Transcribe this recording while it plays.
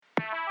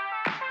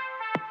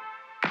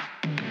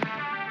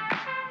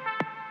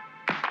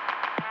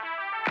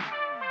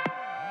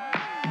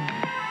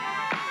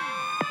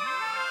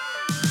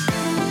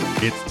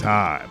It's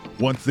time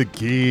once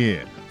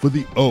again for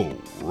the O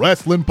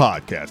Wrestling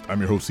Podcast. I'm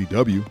your host,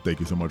 CW.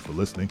 Thank you so much for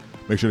listening.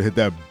 Make sure to hit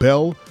that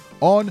bell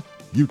on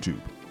YouTube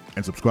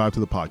and subscribe to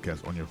the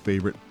podcast on your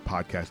favorite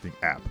podcasting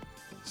app.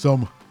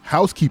 Some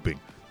housekeeping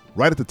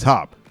right at the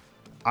top.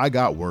 I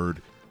got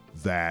word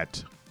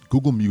that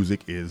Google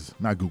Podcast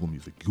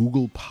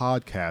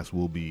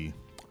will be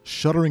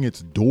shuttering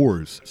its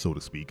doors, so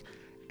to speak,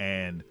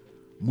 and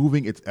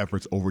moving its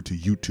efforts over to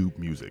YouTube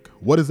Music.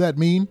 What does that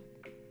mean?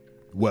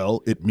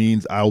 Well, it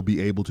means I'll be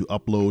able to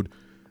upload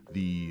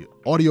the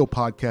audio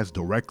podcast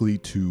directly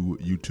to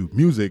YouTube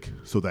Music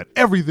so that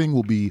everything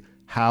will be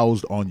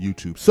housed on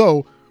YouTube.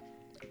 So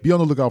be on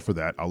the lookout for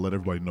that. I'll let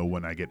everybody know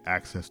when I get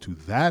access to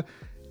that.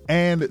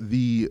 And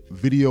the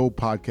video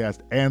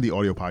podcast and the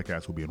audio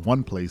podcast will be in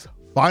one place,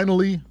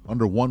 finally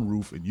under one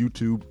roof in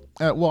YouTube.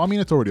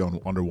 It's already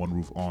under one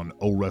roof on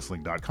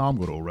owrestling.com.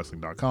 Go to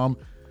owrestling.com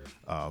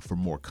for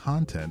more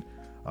content.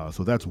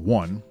 So that's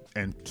one.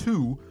 And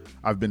two,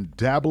 I've been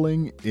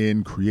dabbling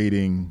in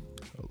creating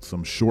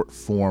some short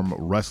form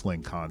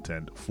wrestling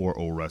content for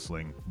O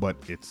Wrestling, but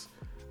it's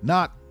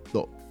not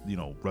the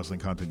wrestling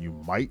content you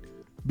might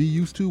be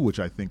used to, which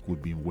I think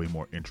would be way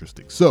more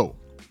interesting. So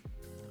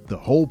the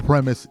whole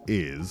premise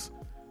is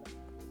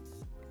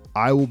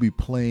I will be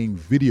playing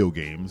video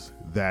games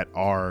that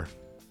are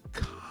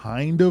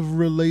kind of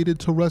related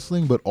to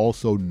wrestling, but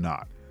also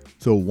not.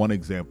 So one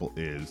example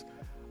is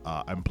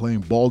I'm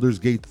playing Baldur's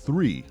Gate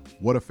 3.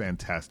 What a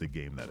fantastic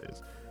game that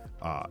is.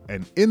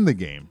 And in the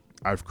game,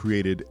 I've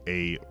created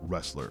a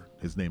wrestler.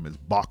 His name is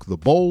Bach the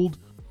Bold.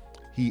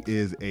 He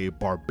is a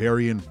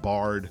barbarian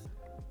bard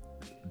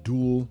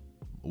dual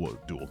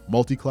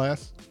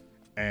multi-class.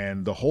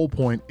 And the whole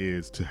point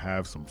is to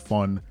have some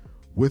fun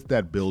with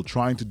that build,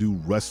 trying to do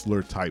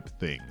wrestler type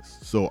things.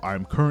 So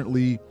I'm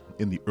currently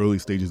in the early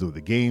stages of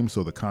the game,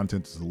 so the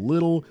content is a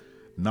little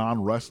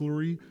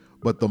non-wrestlery.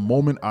 But the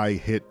moment I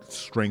hit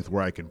strength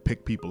where I can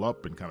pick people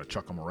up and kind of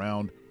chuck them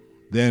around,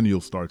 then you'll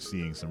start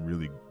seeing some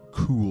really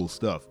cool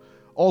stuff.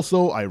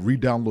 Also, I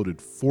re-downloaded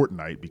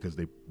Fortnite because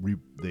they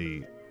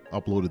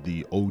uploaded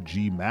the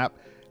OG map,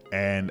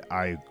 and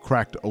I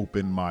cracked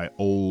open my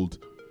old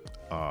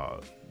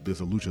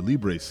there's a Lucha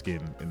Libre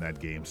skin in that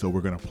game. So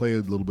we're gonna play a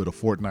little bit of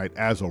Fortnite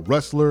as a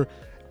wrestler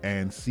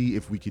and see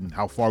if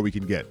how far we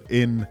can get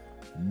in.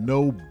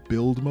 No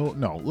build mode.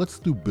 No, let's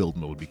do build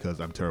mode because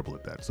I'm terrible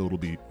at that. So it'll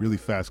be really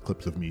fast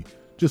clips of me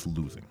just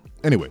losing.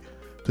 Anyway,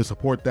 to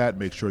support that,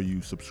 make sure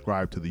you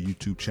subscribe to the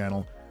YouTube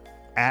channel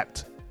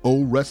at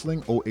O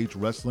Wrestling, OH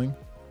Wrestling.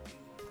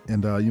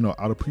 And,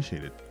 I'd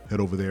appreciate it. Head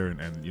over there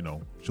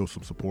and show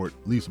some support.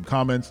 Leave some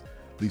comments,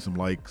 leave some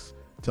likes,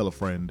 tell a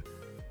friend,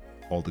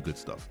 all the good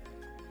stuff.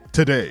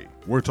 Today,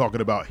 we're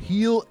talking about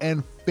heel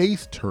and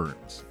face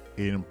turns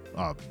in,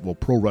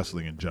 pro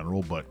wrestling in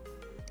general, but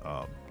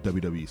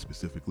WWE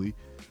specifically.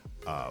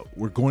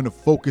 We're going to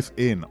focus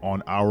in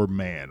on our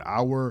man,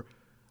 I was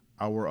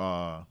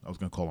going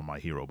to call him my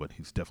hero, but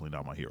he's definitely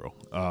not my hero.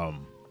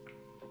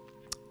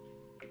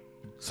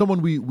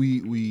 Someone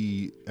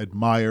we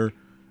admire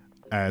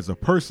as a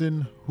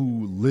person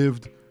who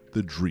lived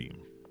the dream,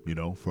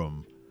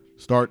 from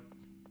starting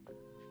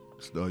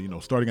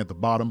at the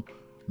bottom,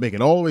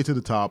 making it all the way to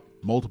the top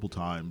multiple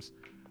times.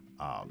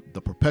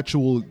 The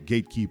perpetual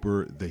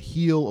gatekeeper, the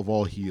heel of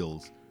all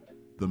heels,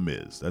 The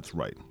Miz. That's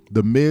right.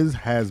 The Miz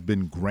has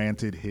been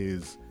granted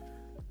his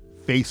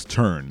face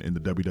turn in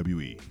the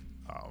WWE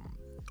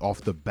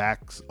off the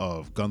backs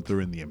of Gunther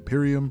in the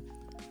Imperium,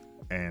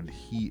 and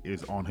he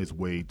is on his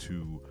way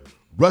to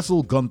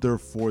wrestle Gunther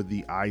for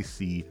the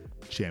IC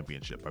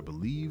Championship. I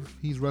believe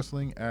he's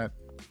wrestling at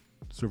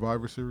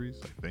Survivor Series,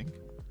 I think,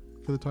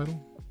 for the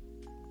title.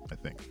 I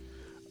think.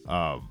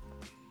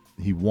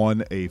 He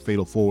won a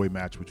fatal four-way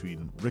match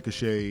between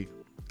Ricochet,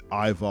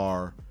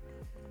 Ivar,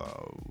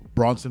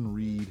 Bronson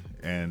Reed,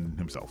 and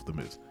himself, The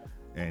Miz.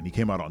 And he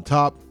came out on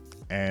top,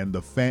 and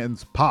the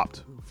fans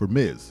popped for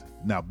Miz.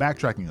 Now,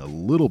 backtracking a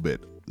little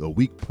bit, a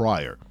week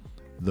prior,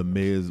 The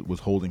Miz was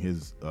holding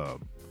his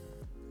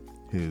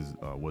Miz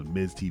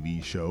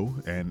TV show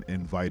and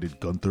invited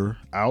Gunther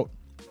out.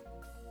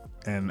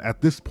 And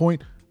at this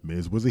point,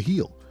 Miz was a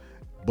heel.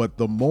 But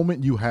the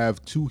moment you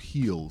have two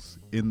heels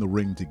in the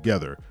ring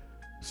together,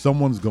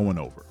 someone's going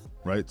over,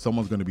 right?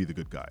 Someone's going to be the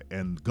good guy.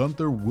 And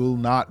Gunther will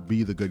not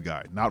be the good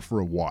guy, not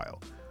for a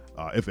while,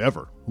 if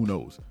ever, who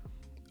knows.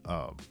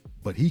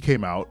 But he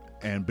came out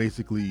and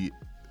basically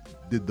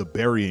did the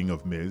burying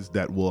of Miz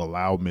that will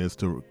allow Miz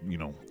to,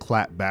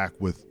 clap back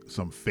with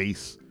some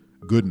face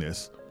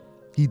goodness.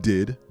 He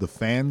did. The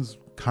fans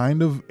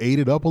kind of ate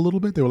it up a little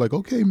bit. They were like,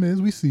 okay,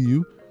 Miz, we see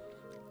you.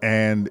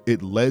 And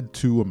it led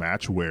to a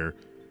match where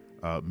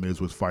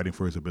Miz was fighting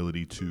for his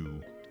ability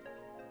to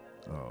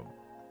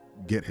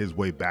get his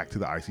way back to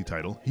the IC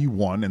title. He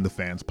won, and the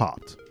fans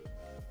popped.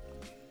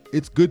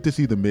 It's good to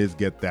see the Miz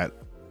get that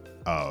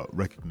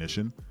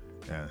recognition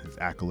and his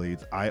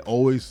accolades. I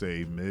always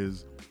say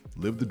Miz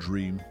lived the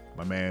dream.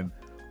 My man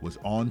was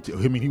on.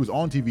 He was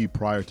on TV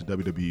prior to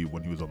WWE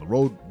when he was on the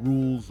Road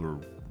Rules or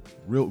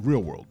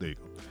Real World. There you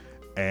go.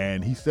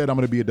 And he said, I'm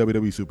going to be a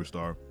WWE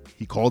superstar.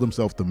 He called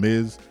himself The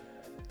Miz.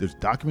 There's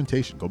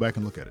documentation. Go back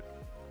and look at it.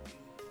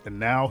 And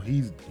now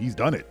he's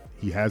done it.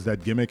 He has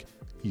that gimmick.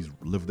 He's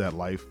lived that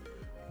life.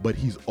 But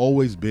he's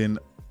always been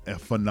a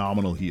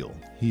phenomenal heel.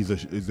 He's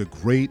a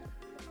great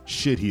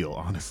shit heel,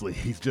 honestly.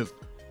 He's just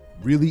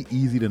really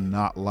easy to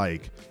not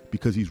like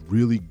because he's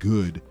really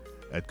good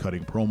at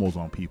cutting promos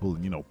on people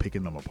and,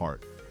 picking them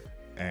apart.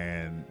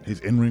 And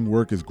his in-ring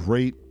work is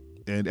great.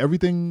 And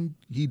everything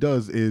he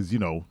does is,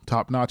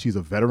 top-notch. He's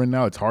a veteran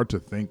now. It's hard to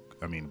think.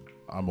 I mean,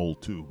 I'm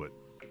old too, but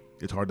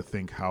it's hard to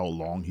think how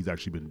long he's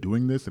actually been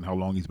doing this and how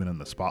long he's been in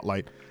the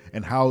spotlight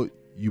and how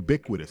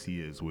ubiquitous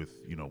he is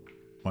with,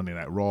 Monday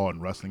Night Raw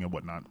and wrestling and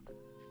whatnot.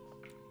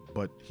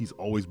 But he's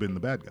always been the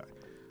bad guy.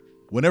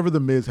 Whenever The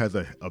Miz has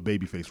a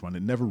babyface run,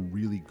 it never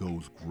really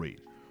goes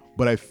great.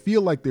 But I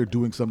feel like they're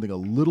doing something a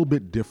little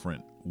bit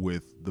different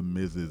with The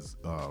Miz's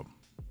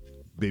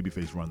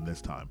babyface run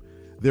this time.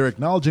 They're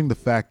acknowledging the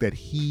fact that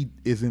he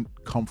isn't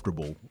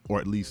comfortable, or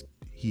at least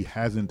he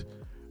hasn't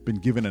been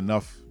given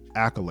enough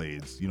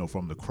accolades,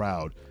 from the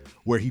crowd,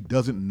 where he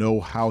doesn't know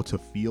how to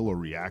feel or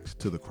react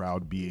to the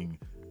crowd being,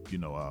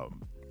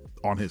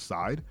 on his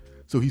side.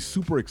 So he's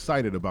super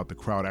excited about the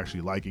crowd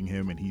actually liking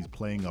him, and he's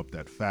playing up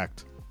that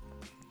fact.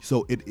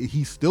 So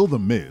he's still The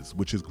Miz,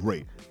 which is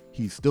great.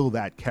 He's still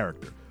that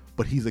character,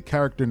 but he's a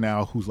character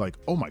now who's like,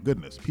 oh my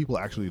goodness, people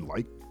actually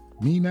like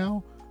me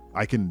now.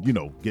 I can,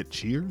 get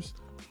cheers.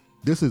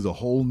 This is a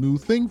whole new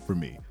thing for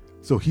me.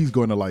 So he's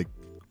going to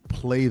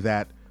play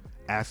that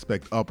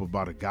aspect up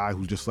about a guy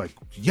who's just like,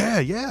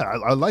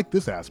 I like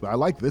this aspect. I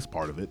like this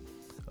part of it,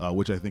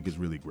 which I think is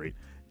really great.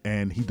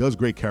 And he does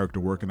great character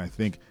work. And I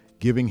think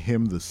giving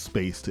him the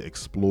space to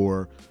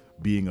explore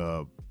being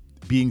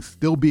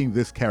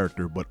this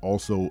character, but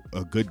also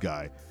a good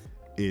guy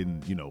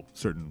in,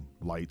 certain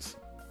lights,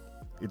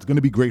 it's going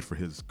to be great for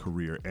his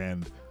career.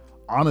 And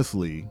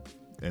honestly,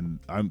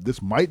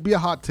 this might be a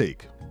hot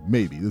take.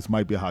 Maybe this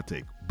might be a hot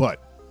take,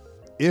 but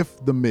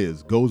if The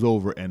Miz goes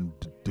over and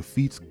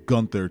defeats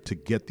Gunther to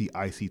get the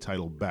IC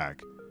title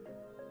back,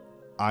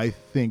 I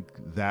think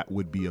that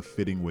would be a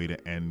fitting way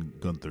to end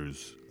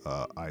Gunther's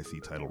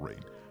IC title reign.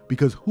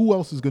 Because who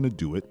else is going to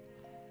do it?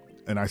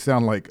 And I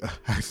sound like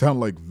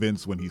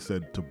Vince when he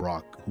said to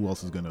Brock, "Who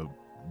else is going to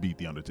beat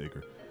the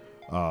Undertaker?"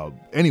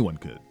 Anyone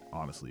could,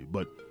 honestly.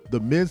 But The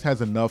Miz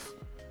has enough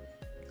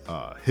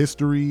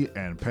history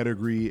and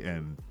pedigree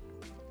and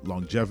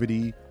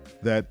longevity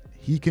that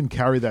he can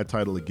carry that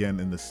title again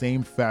in the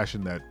same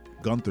fashion that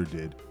Gunther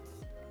did.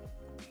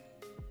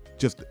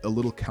 Just a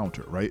little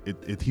counter, right?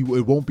 It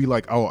won't be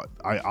like, oh,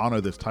 I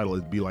honor this title.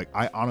 It'd be like,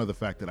 I honor the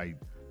fact that I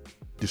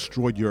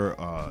destroyed your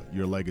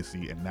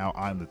legacy and now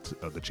I'm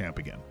the champ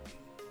again.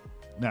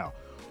 Now,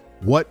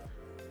 what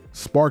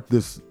sparked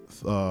this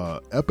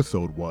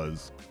episode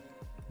was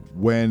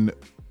when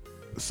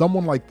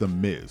someone like The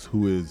Miz,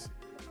 who is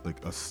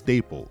like a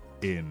staple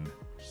in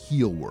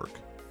heel work,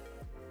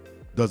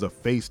 does a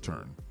face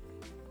turn,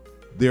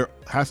 there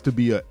has to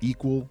be a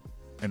equal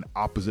and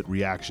opposite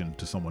reaction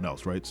to someone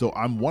else, right? So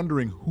I'm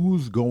wondering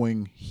who's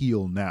going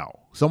heel now.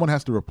 Someone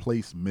has to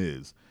replace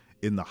Miz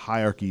in the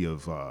hierarchy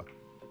of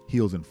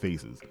heels and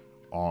faces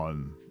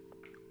on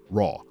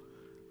Raw.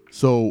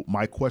 So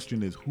my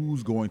question is,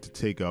 who's going to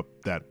take up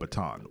that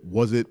baton?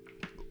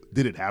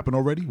 Did it happen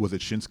already? Was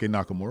it Shinsuke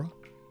Nakamura?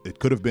 It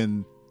could have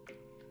been.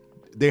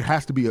 There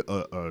has to be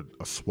a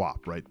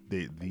swap, right?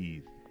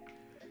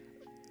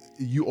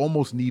 You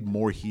almost need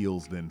more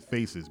heels than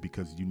faces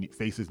because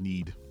faces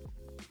need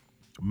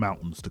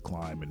mountains to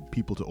climb and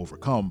people to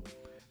overcome.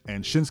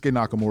 And Shinsuke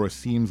Nakamura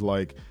seems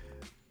like,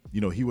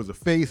 he was a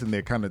face and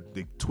they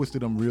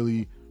twisted him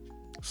really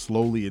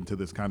slowly into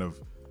this kind of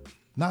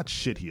not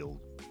shit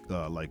heel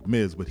like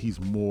Miz, but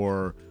he's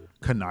more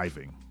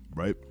conniving,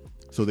 right?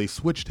 So they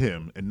switched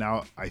him, and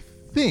now I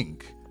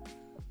think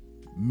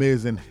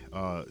Miz and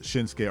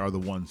Shinsuke are the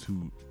ones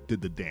who did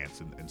the dance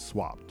and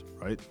swapped,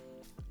 right?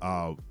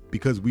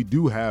 Because we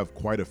do have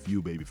quite a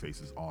few baby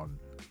faces on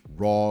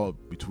Raw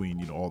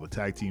between, all the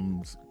tag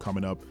teams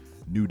coming up,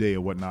 New Day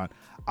and whatnot.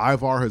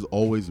 Ivar has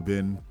always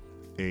been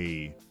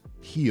a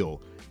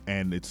heel,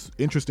 and it's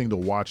interesting to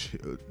watch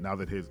now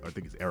that I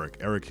think it's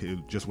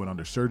Eric just went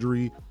under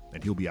surgery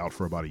and he'll be out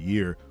for about a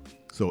year.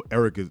 So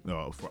Eric is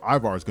for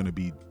Ivar is going to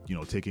be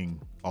taking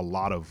a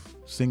lot of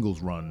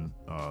singles run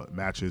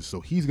matches,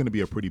 so he's going to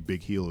be a pretty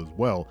big heel as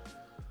well.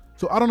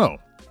 So I don't know.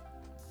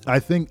 I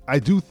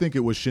do think it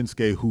was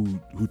Shinsuke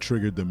who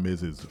triggered the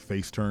Miz's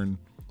face turn.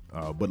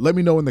 But let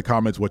me know in the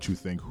comments what you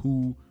think.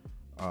 Who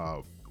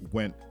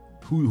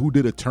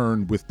did a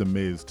turn with the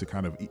Miz to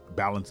kind of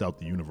balance out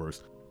the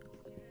universe?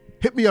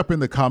 Hit me up in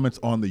the comments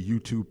on the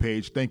YouTube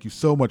page. Thank you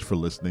so much for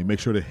listening.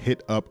 Make sure to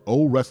hit up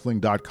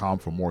owrestling.com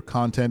for more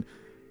content.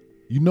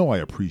 I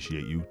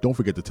appreciate you. Don't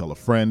forget to tell a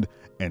friend,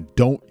 and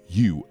don't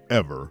you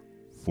ever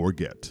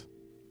forget.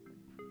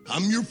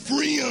 I'm your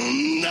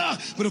friend,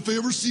 but if I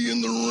ever see you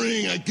in the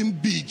ring, I can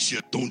beat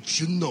you. Don't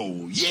you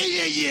know?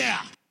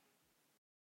 Yeah.